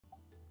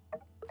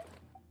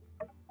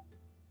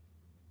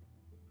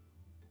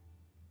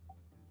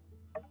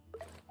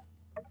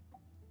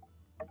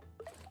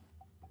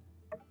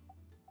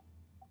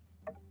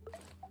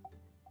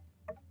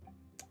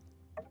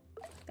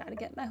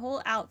get my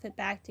whole outfit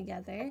back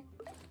together.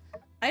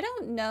 I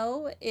don't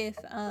know if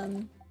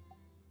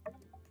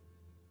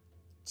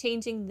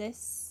changing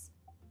this,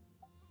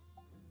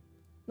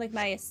 like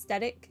my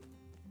aesthetic,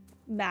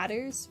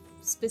 matters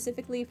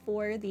specifically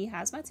for the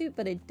hazmat suit,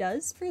 but it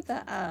does for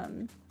the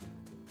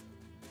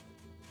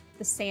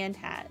sand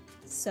hat.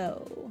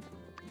 So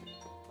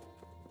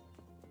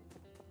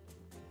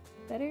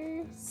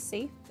better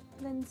safe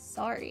than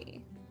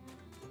sorry.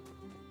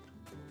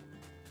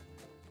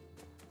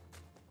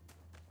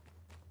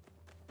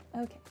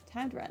 Okay,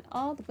 time to run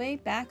all the way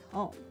back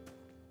home.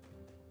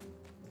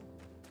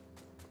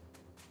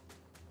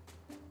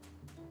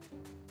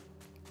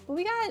 But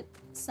we got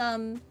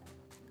some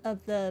of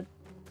the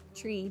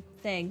tree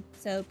thing,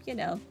 so, you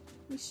know,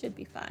 we should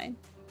be fine.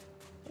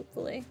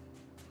 Hopefully.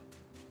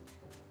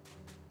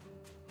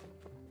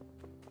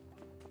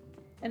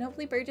 And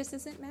hopefully Burgess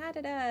isn't mad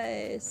at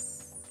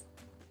us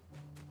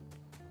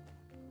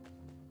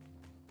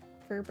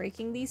for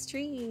breaking these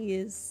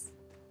trees.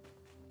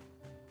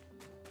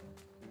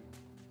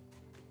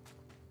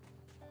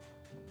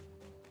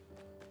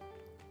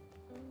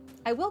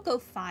 I will go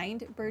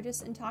find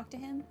Burgess and talk to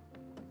him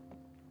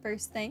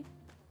first thing.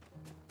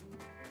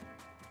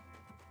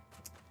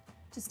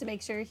 Just to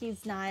make sure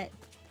he's not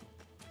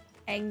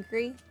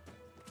angry.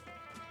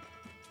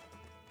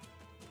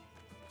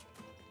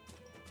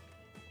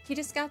 He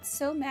just got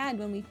so mad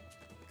when we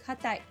cut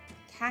that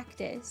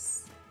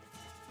cactus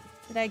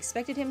that I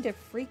expected him to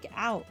freak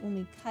out when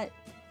we cut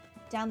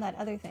down that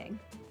other thing.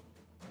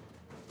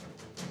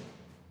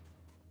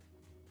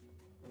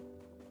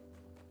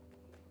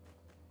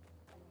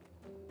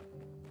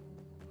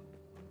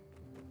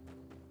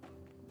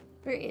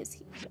 Where is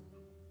he?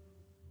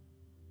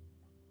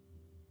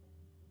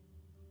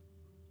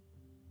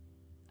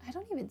 I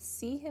don't even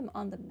see him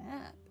on the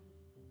map.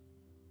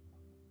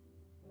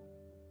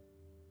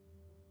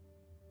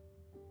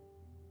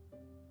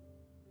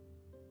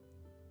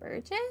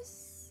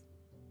 Burgess?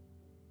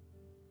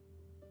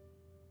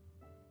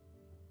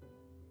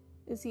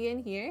 Is he in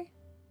here?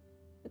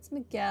 It's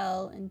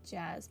Miguel and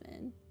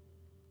Jasmine.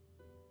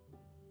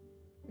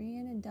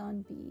 Rian and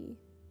Don B.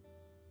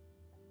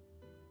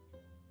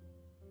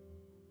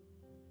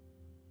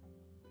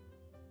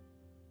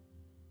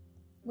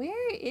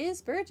 Where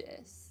is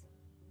Burgess?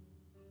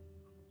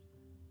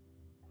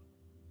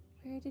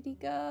 Where did he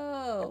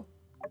go?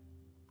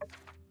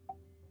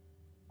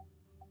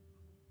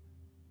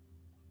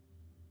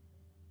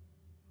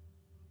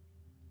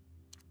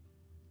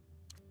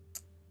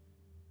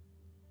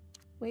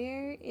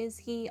 Where is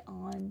he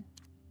on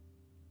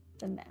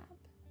the map?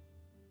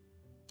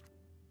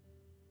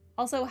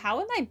 Also,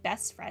 how am I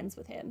best friends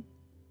with him?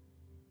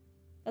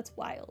 That's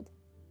wild.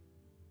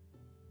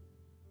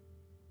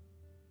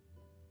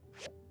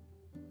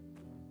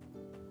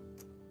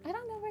 I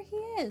don't know where he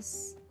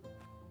is.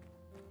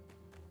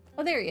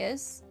 Oh, there he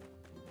is.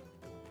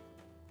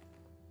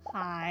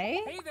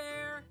 Hi. Hey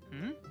there.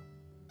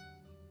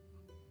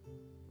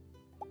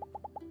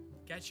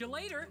 Catch you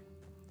later.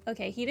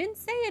 Okay, he didn't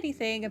say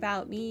anything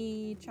about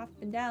me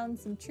chopping down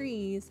some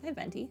trees. Hi,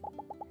 Venti.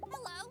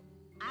 Hello.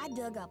 I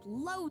dug up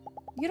loads.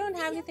 You don't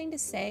have anything to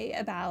say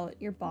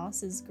about your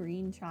boss's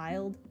green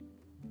child?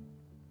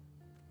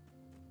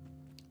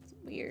 It's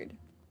weird.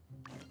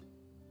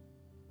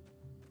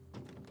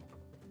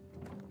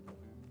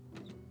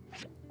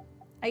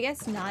 I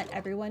guess not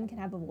everyone can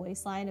have a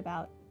voice line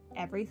about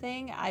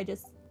everything. I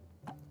just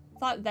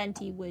thought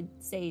Venti would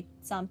say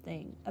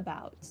something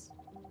about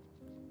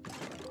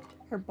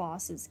her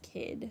boss's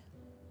kid.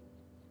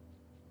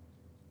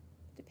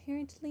 But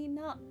apparently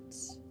not.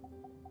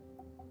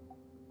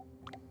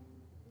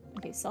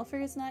 Okay, sulfur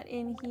is not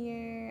in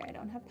here. I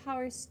don't have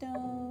power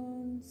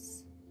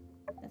stones.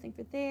 Nothing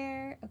for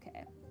there.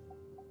 Okay.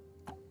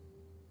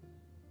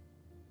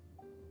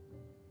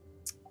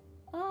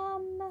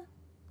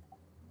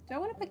 Do I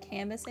want to put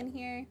canvas in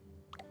here?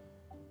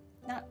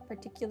 Not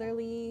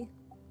particularly.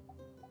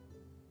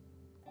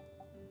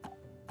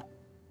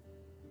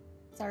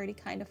 It's already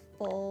kind of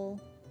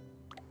full.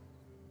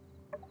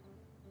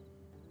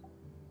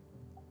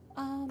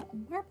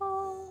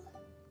 Marble.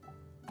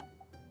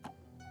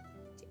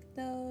 Take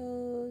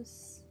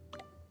those.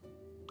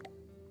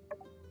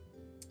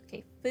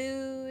 Okay,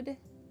 food.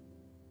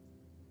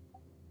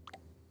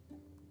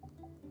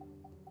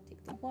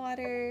 Take the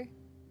water.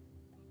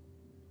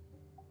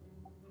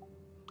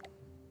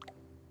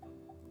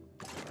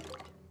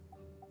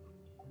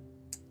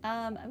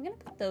 I'm gonna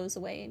put those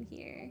away in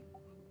here.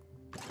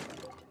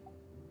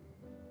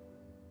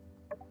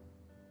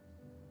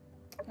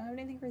 Don't have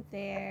anything for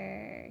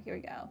there. Here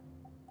we go.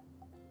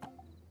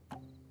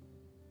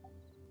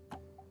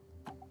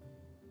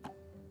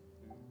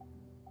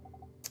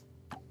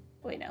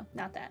 Wait, no,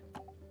 not that.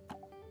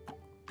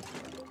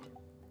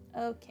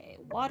 Okay,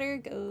 water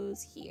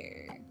goes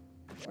here.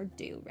 Or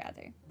do,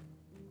 rather.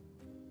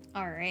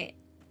 Alright.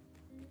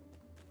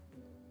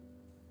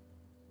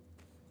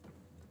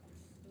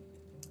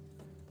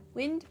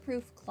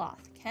 Windproof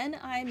cloth. Can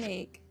I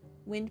make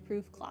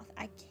windproof cloth?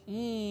 I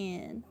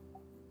can.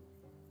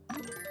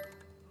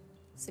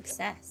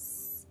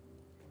 Success.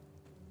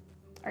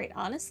 Alright,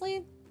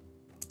 honestly,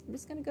 I'm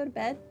just gonna go to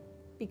bed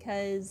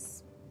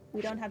because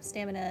we don't have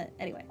stamina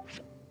anyway.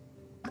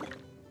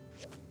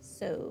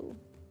 So,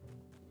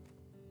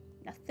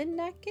 nothing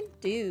I can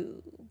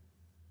do.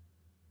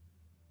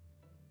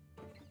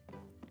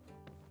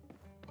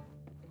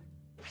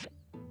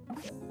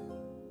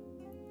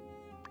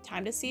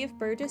 Time to see if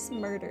Burgess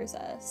murders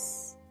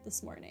us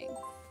this morning.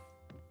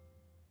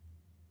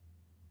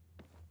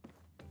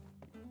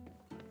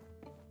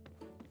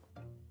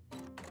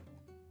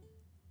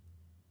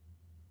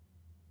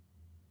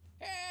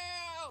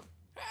 Help!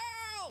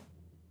 Help!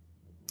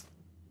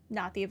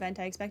 Not the event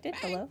I expected.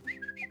 Hello.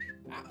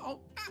 Uh-oh,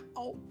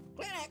 uh-oh,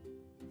 clinic!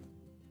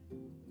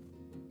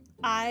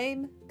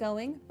 I'm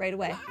going right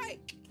away.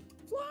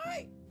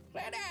 Fly!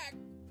 Clinic!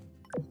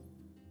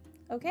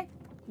 Okay,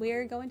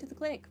 we're going to the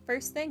clinic.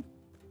 First thing.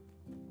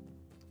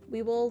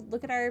 We will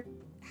look at our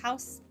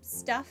house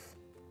stuff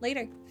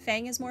later.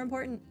 Fang is more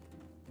important.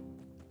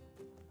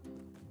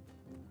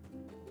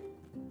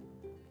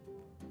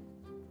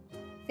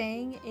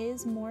 Fang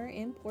is more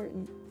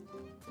important.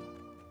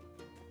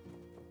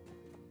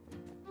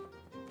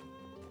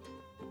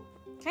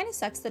 Kind of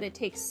sucks that it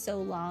takes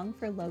so long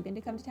for Logan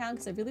to come to town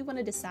because I really want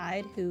to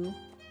decide who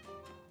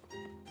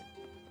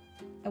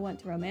I want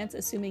to romance,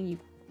 assuming you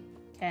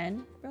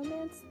can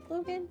romance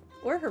Logan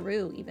or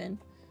Haru even,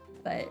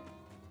 but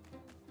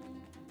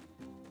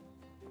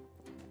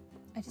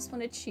I just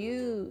want to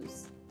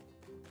choose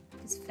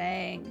because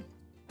Fang.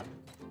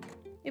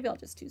 Maybe I'll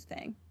just choose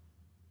Fang.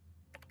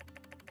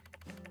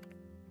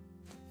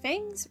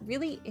 Fang's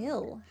really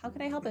ill. How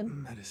can I help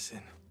him?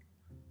 Medicine.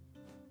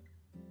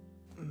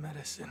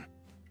 Medicine.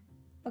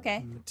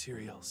 Okay.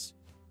 Materials.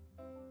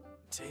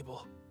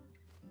 Table.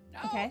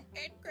 No Okay.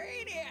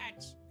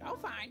 ingredients! Go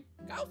find!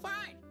 Go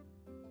find!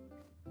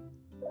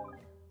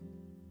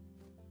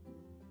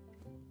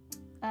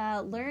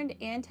 Learned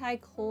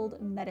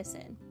anti-cold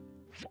medicine.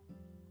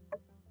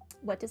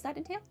 What does that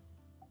entail?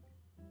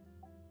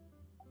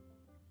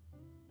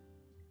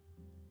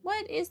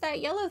 What is that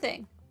yellow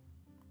thing?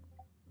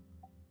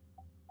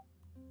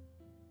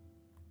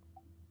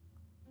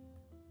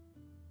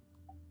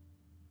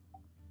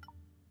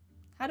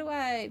 How do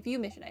I view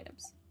mission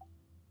items?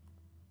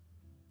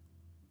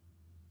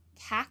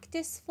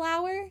 Cactus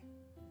flower?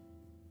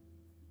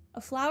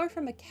 A flower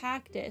from a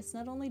cactus.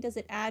 Not only does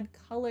it add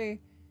color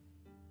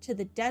to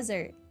the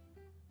desert,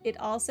 it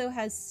also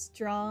has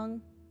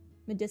strong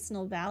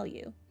medicinal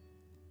value.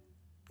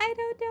 I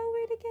don't know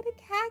where to get a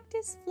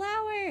cactus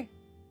flower.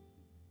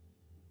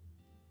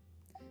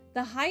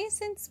 The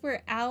hyacinths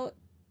were out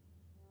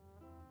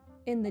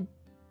in the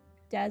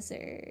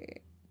desert.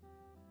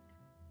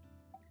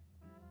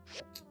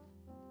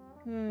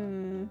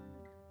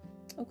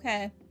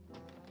 Okay.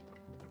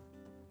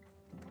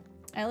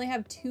 I only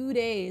have 2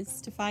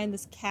 days to find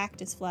this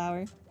cactus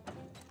flower.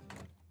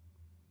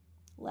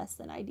 Less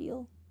than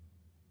ideal.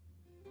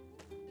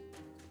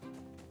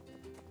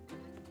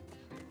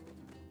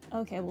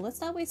 Okay, well,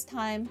 let's not waste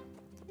time.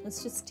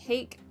 Let's just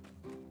take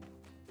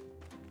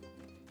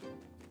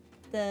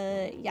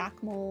the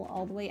Yakmol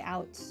all the way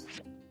out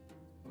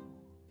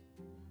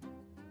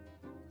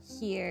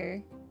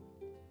here.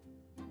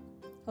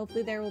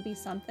 Hopefully there will be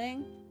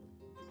something.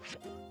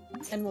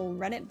 And we'll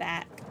run it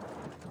back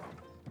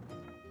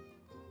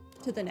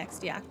to the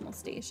next Yakmol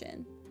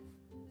station.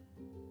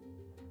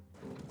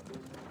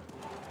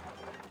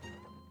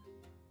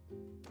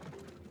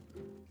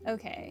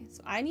 Okay,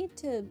 so I need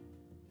to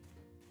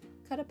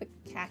cut up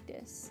a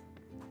cactus.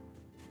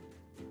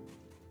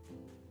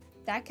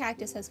 That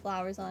cactus has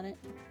flowers on it.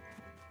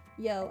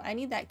 Yo, I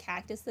need that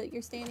cactus that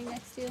you're standing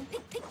next to.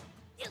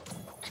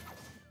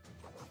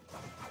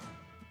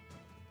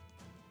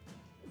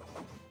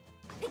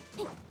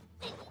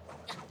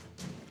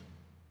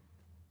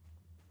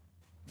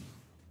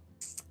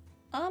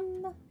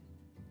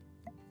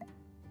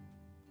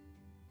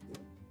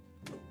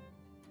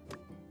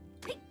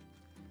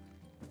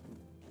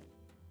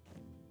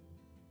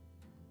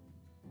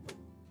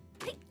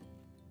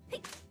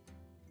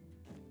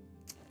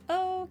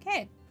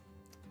 Okay.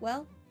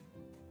 Well,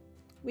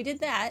 we did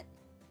that.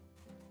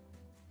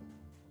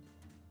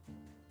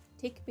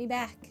 Take me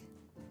back.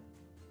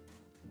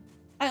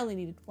 I only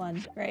needed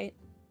one, right?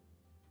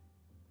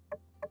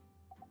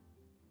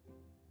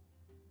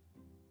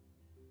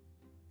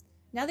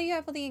 Now that you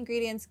have all the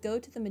ingredients, go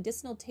to the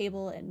medicinal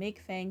table and make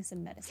Fang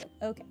some medicine.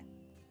 Okay.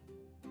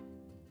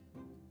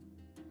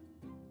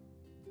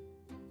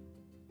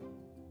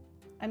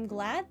 I'm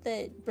glad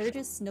that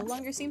Burgess no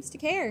longer seems to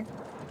care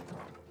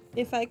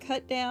if I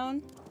cut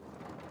down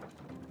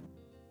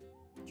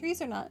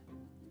trees or not.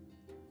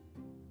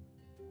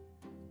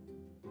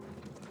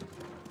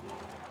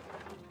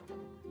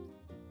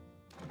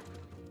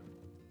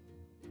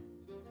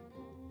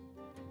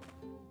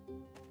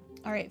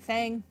 All right,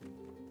 Fang.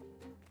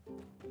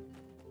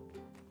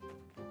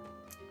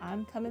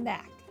 I'm coming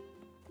back.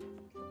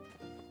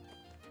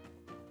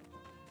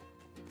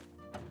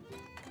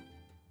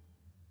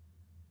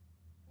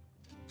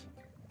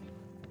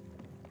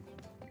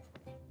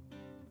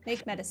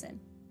 Make medicine.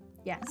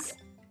 Yes.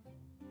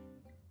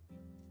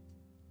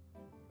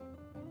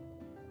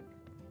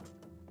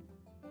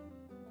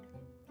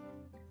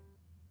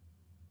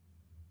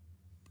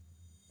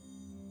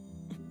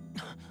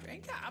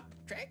 Drink up.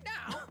 Drink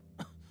now.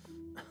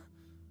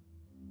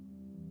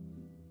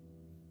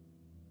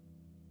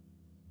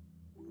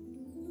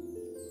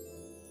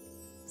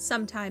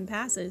 Some time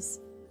passes.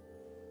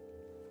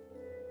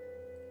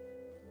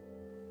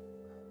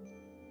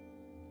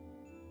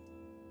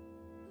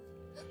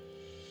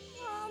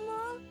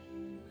 Mama,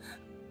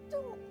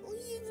 don't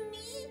leave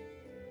me.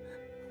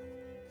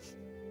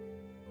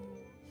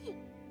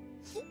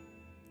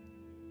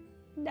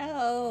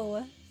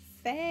 No.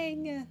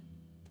 Fang.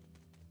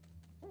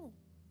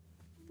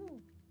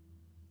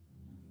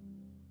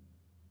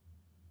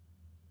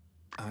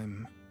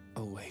 I'm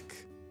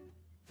awake.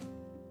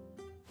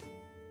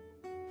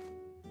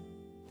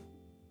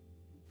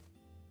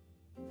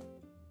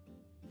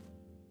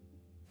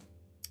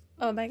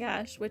 Oh my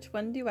gosh, which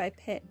one do I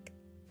pick?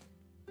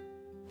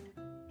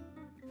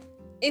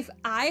 If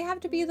I have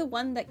to be the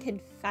one that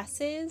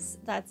confesses,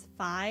 that's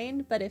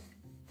fine, but if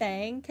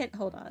Fang can—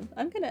 hold on.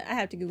 I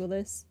have to Google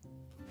this.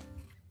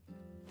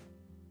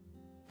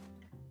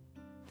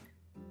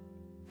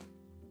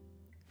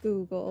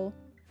 Google.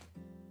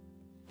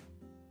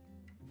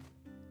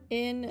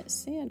 In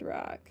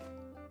Sandrock,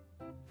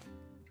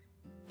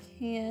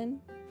 can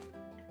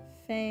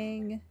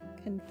Fang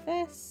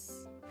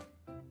confess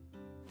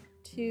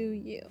to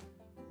you?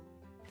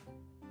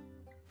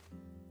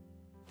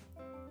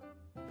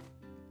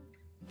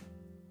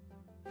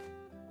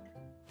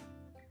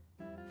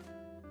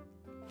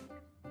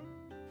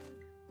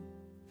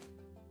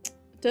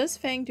 Does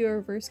Fang do a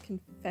reverse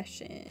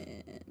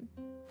confession?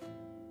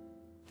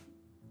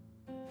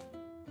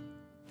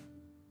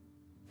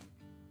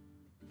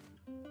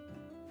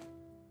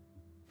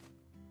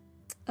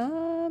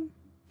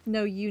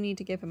 No, you need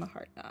to give him a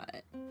heart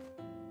knot.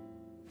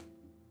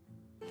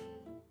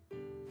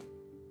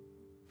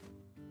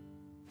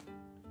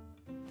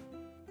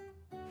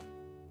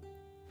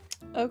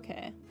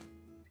 Okay.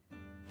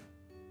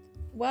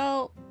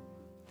 Well,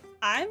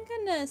 I'm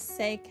gonna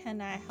say,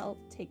 can I help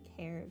take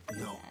care of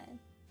you No. then?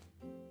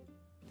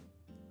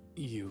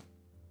 You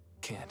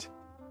can't.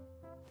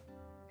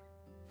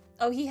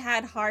 Oh, he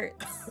had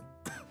hearts.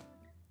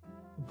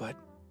 But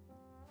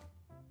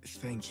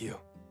thank you.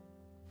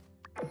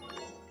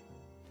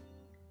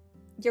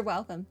 You're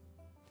welcome.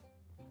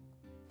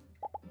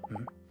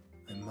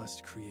 I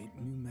must create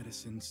new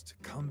medicines to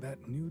combat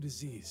new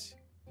disease.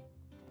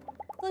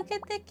 Look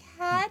at the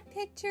cat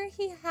picture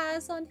he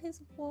has on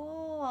his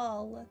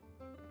wall.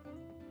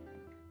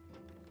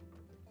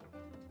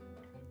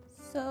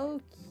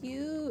 So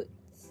cute.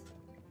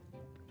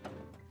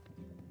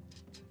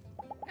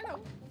 Hello.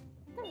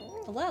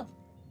 Hello.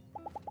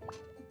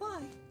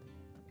 Bye.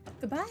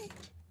 Goodbye.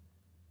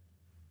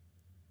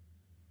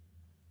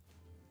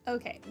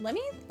 Okay, let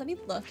me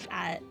look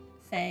at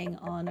Fang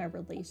on our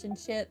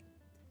relationship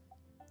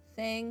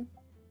thing.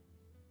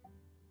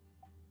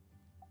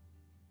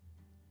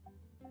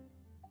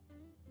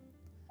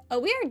 Oh,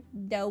 we are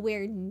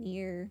nowhere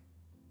near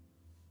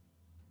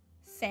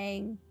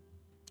Fang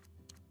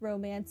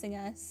romancing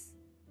us.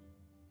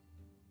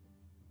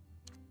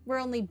 We're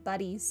only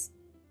buddies.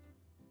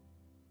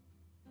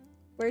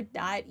 We're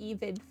not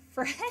even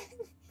friends.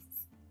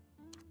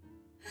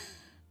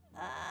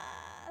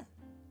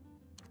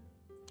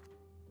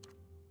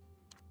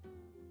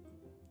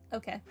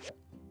 Okay.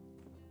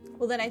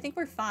 Well, then I think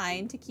we're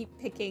fine to keep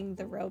picking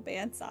the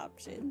romance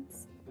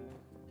options.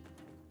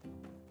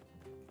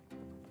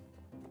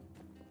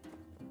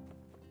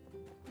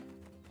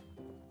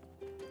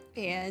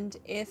 And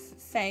if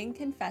Fang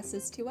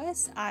confesses to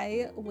us,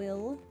 I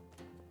will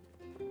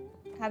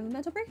have a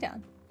mental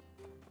breakdown.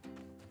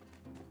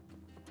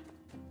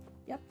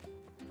 Yep.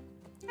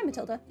 Hi,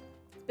 Matilda.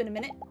 It's been a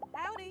minute.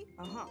 Howdy.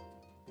 Uh-huh.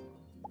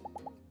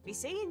 Be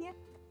seeing you.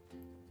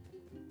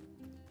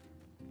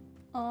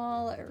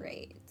 All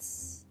right.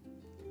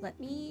 Let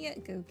me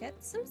go get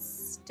some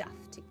stuff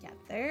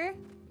together.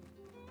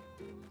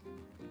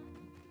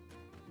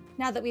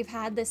 Now that we've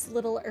had this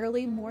little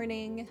early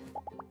morning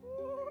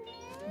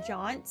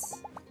jaunt,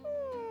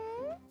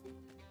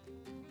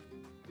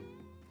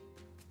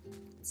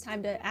 it's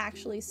time to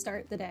actually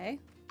start the day.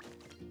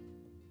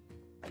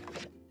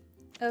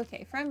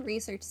 Okay, from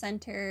Research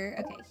Center.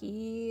 Okay,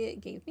 he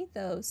gave me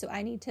those, so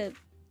I need to,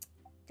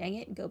 dang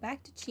it, go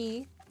back to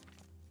Chi.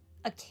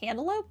 A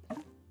cantaloupe?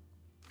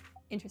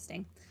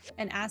 Interesting.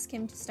 And ask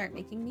him to start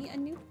making me a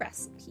new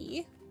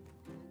recipe.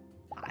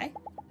 Hi.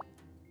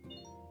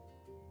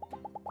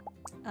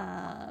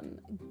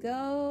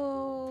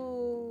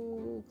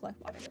 Go collect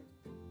water.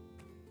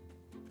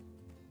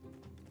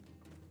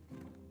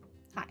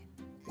 Hi.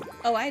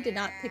 Oh, I did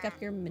not pick up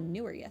your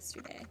manure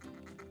yesterday.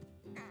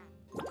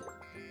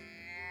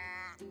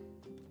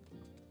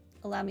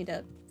 Allow me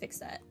to fix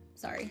that.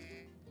 Sorry.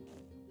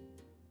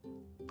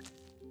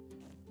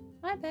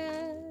 My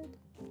bad.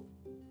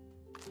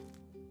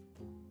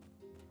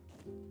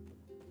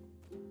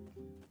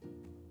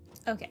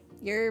 Okay,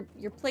 your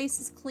place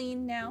is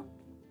clean now.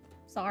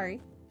 Sorry.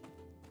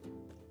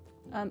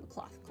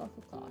 Cloth.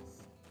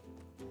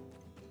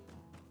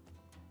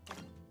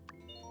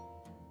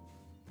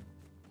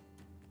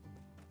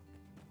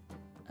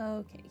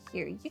 Okay,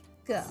 here you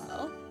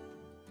go.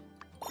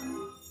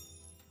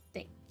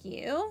 Thank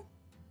you.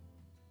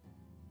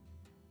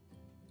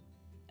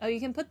 Oh, you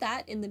can put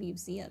that in the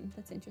museum.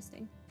 That's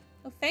interesting.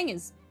 Oh, Fang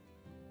is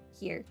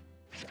here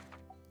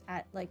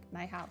at, like,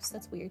 my house.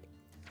 That's weird.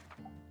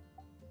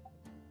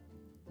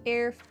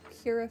 Air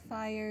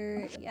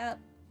purifier. Yep.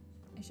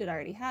 I should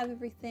already have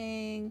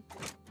everything.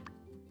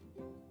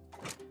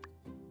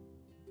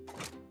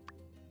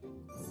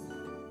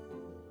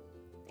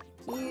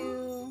 Thank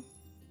you.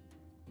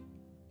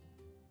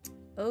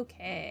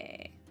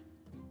 Okay.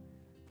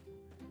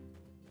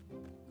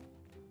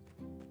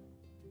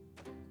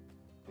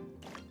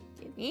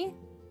 Give me.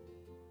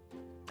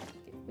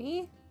 Give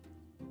me.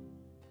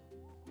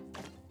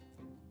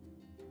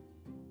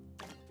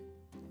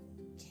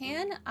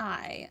 Can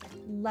I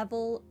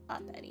level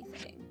up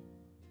anything?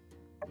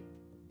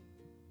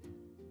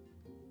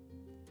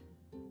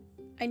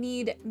 I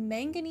need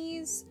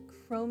manganese,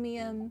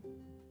 chromium,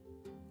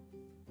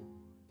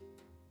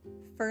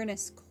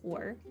 furnace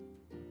core,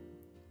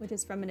 which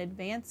is from an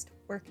advanced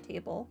work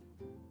table,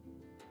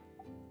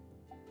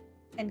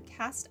 and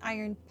cast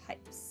iron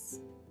pipes.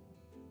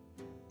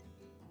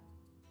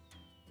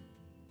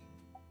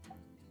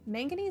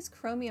 Manganese,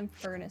 chromium,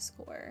 furnace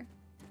core.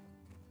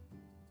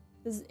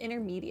 This is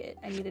intermediate.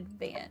 I need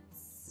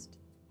advanced.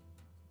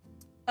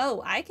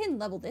 Oh, I can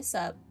level this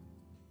up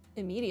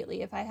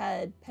immediately if I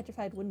had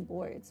petrified wooden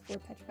boards. 4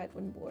 petrified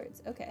wooden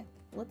boards. Okay,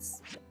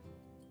 let's...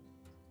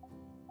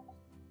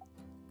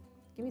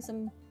 Give me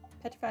some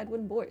petrified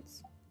wooden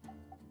boards.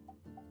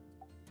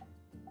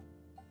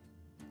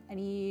 I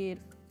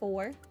need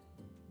 4.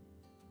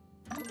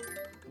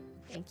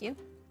 Thank you.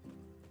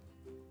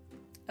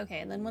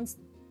 Okay, and then once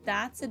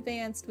that's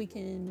advanced, we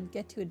can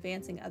get to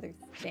advancing other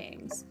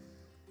things.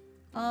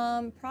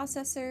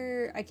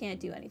 Processor, I can't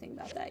do anything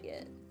about that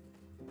yet.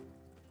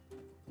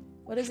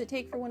 What does it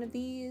take for one of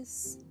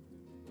these?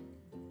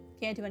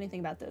 Can't do anything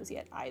about those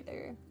yet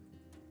either.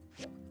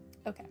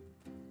 Okay.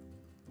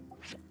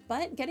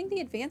 But getting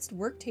the advanced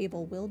work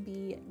table will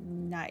be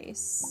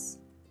nice.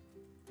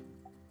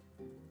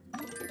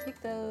 Okay,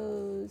 take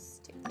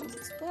those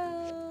as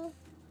well.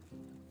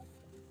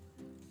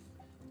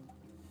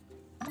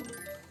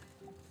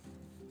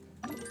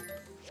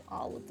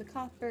 All of the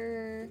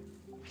copper.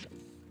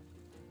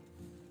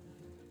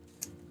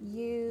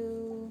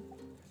 You,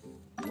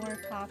 more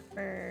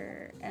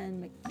copper, and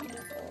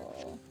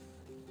mechanical.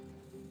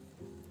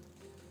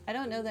 I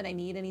don't know that I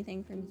need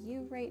anything from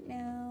you right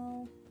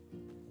now.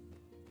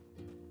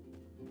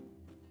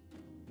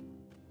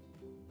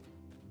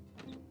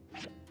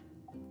 Okay,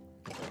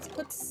 let's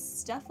put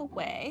stuff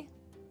away.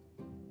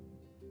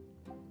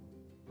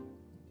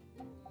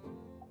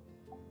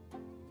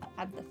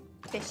 Have the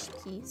fish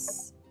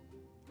piece.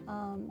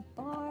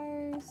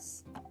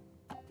 Bars.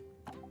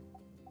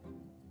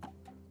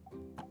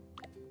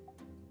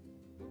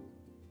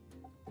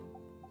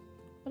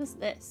 What is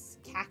this?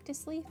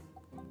 Cactus leaf?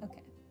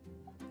 Okay.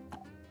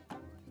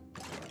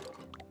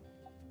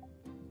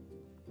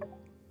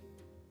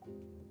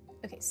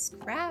 Okay,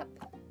 scrap.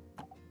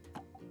 That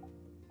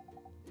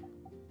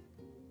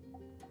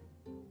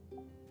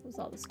was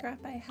all the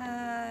scrap I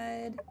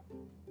had.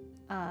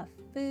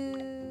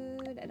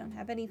 Food. I don't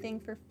have anything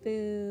for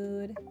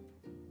food.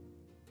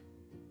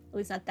 At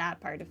least not that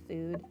part of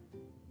food.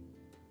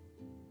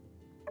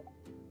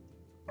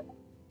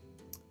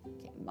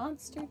 Okay,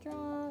 monster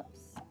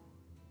drops.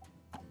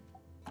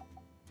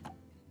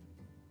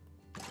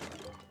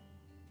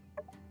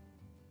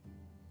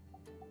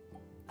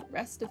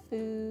 Rest of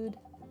food.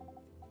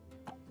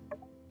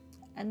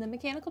 And the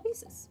mechanical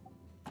pieces.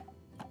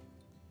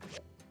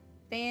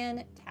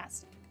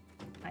 Fantastic.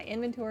 My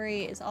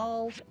inventory is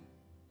all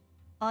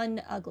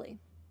unugly.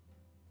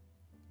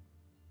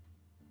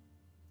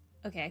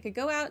 Okay, I could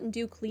go out and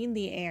do clean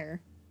the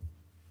air.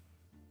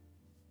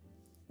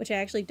 Which I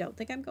actually don't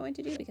think I'm going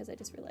to do because I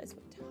just realized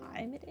what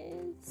time it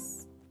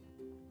is.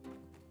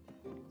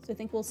 So I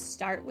think we'll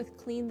start with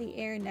clean the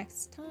air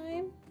next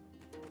time.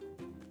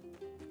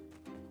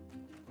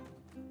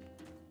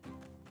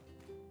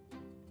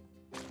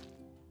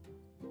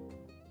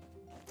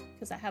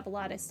 Because I have a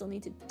lot I still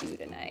need to do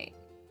tonight.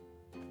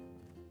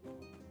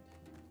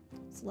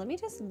 So let me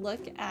just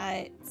look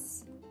at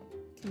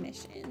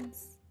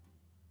commissions.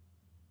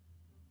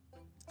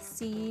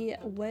 See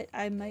what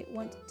I might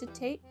want to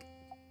take.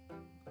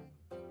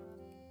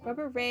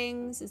 Rubber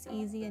rings is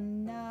easy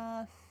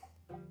enough.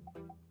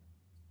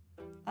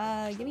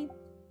 Give me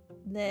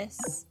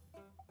this.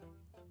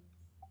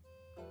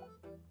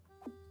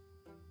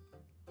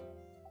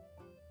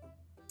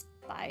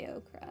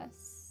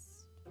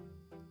 Biocrust.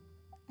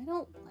 I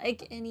don't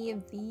like any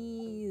of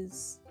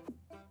these.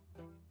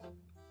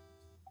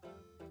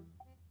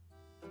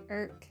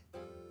 Irk.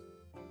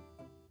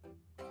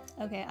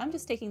 Okay, I'm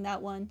just taking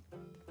that one.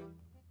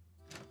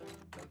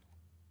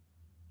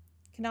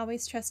 can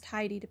always trust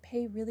Heidi to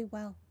pay really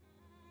well.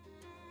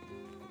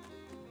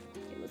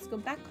 Okay, let's go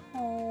back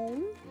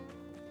home.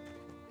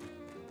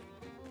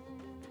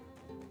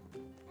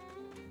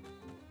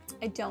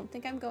 I don't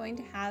think I'm going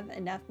to have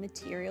enough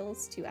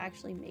materials to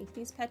actually make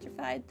these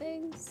petrified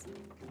things.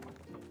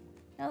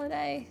 Now that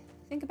I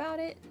think about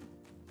it,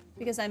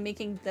 because I'm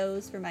making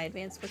those for my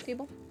advanced work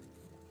table.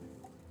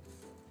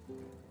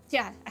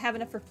 Yeah, I have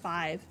enough for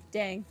 5.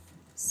 Dang,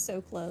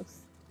 so close.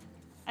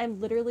 I'm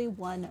literally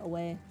 1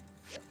 away.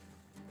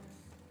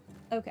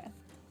 Okay,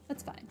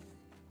 that's fine.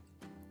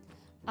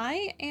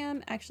 I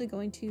am actually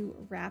going to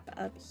wrap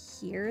up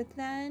here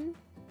then,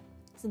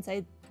 since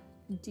I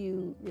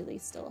do really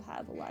still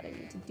have a lot I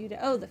need to do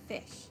to— oh, the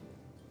fish.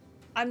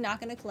 I'm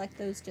not going to collect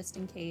those just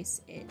in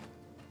case it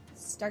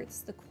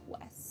starts the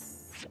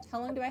quest. How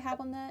long do I have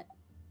on that?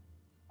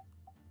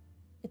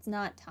 It's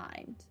not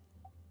timed,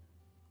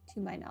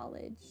 to my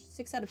knowledge.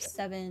 6 out of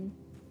 7.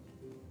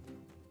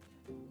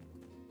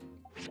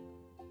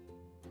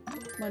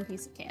 1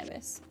 piece of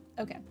canvas.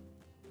 Okay.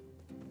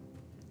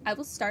 I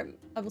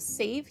will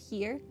save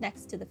here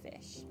next to the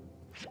fish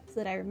so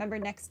that I remember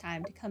next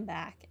time to come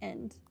back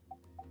and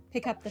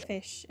pick up the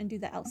fish and do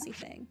the Elsie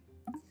thing.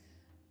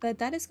 But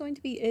that is going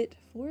to be it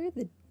for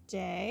the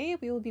day.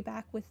 We will be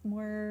back with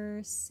more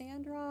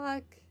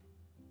Sandrock.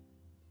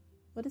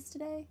 What is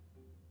today?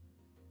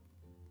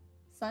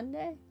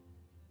 Sunday?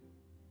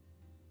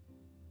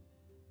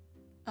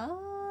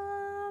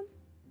 Then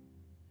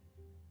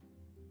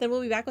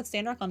we'll be back with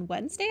Sandrock on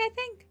Wednesday, I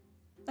think?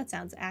 That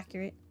sounds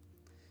accurate.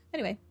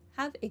 Anyway,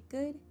 have a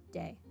good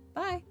day.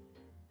 Bye!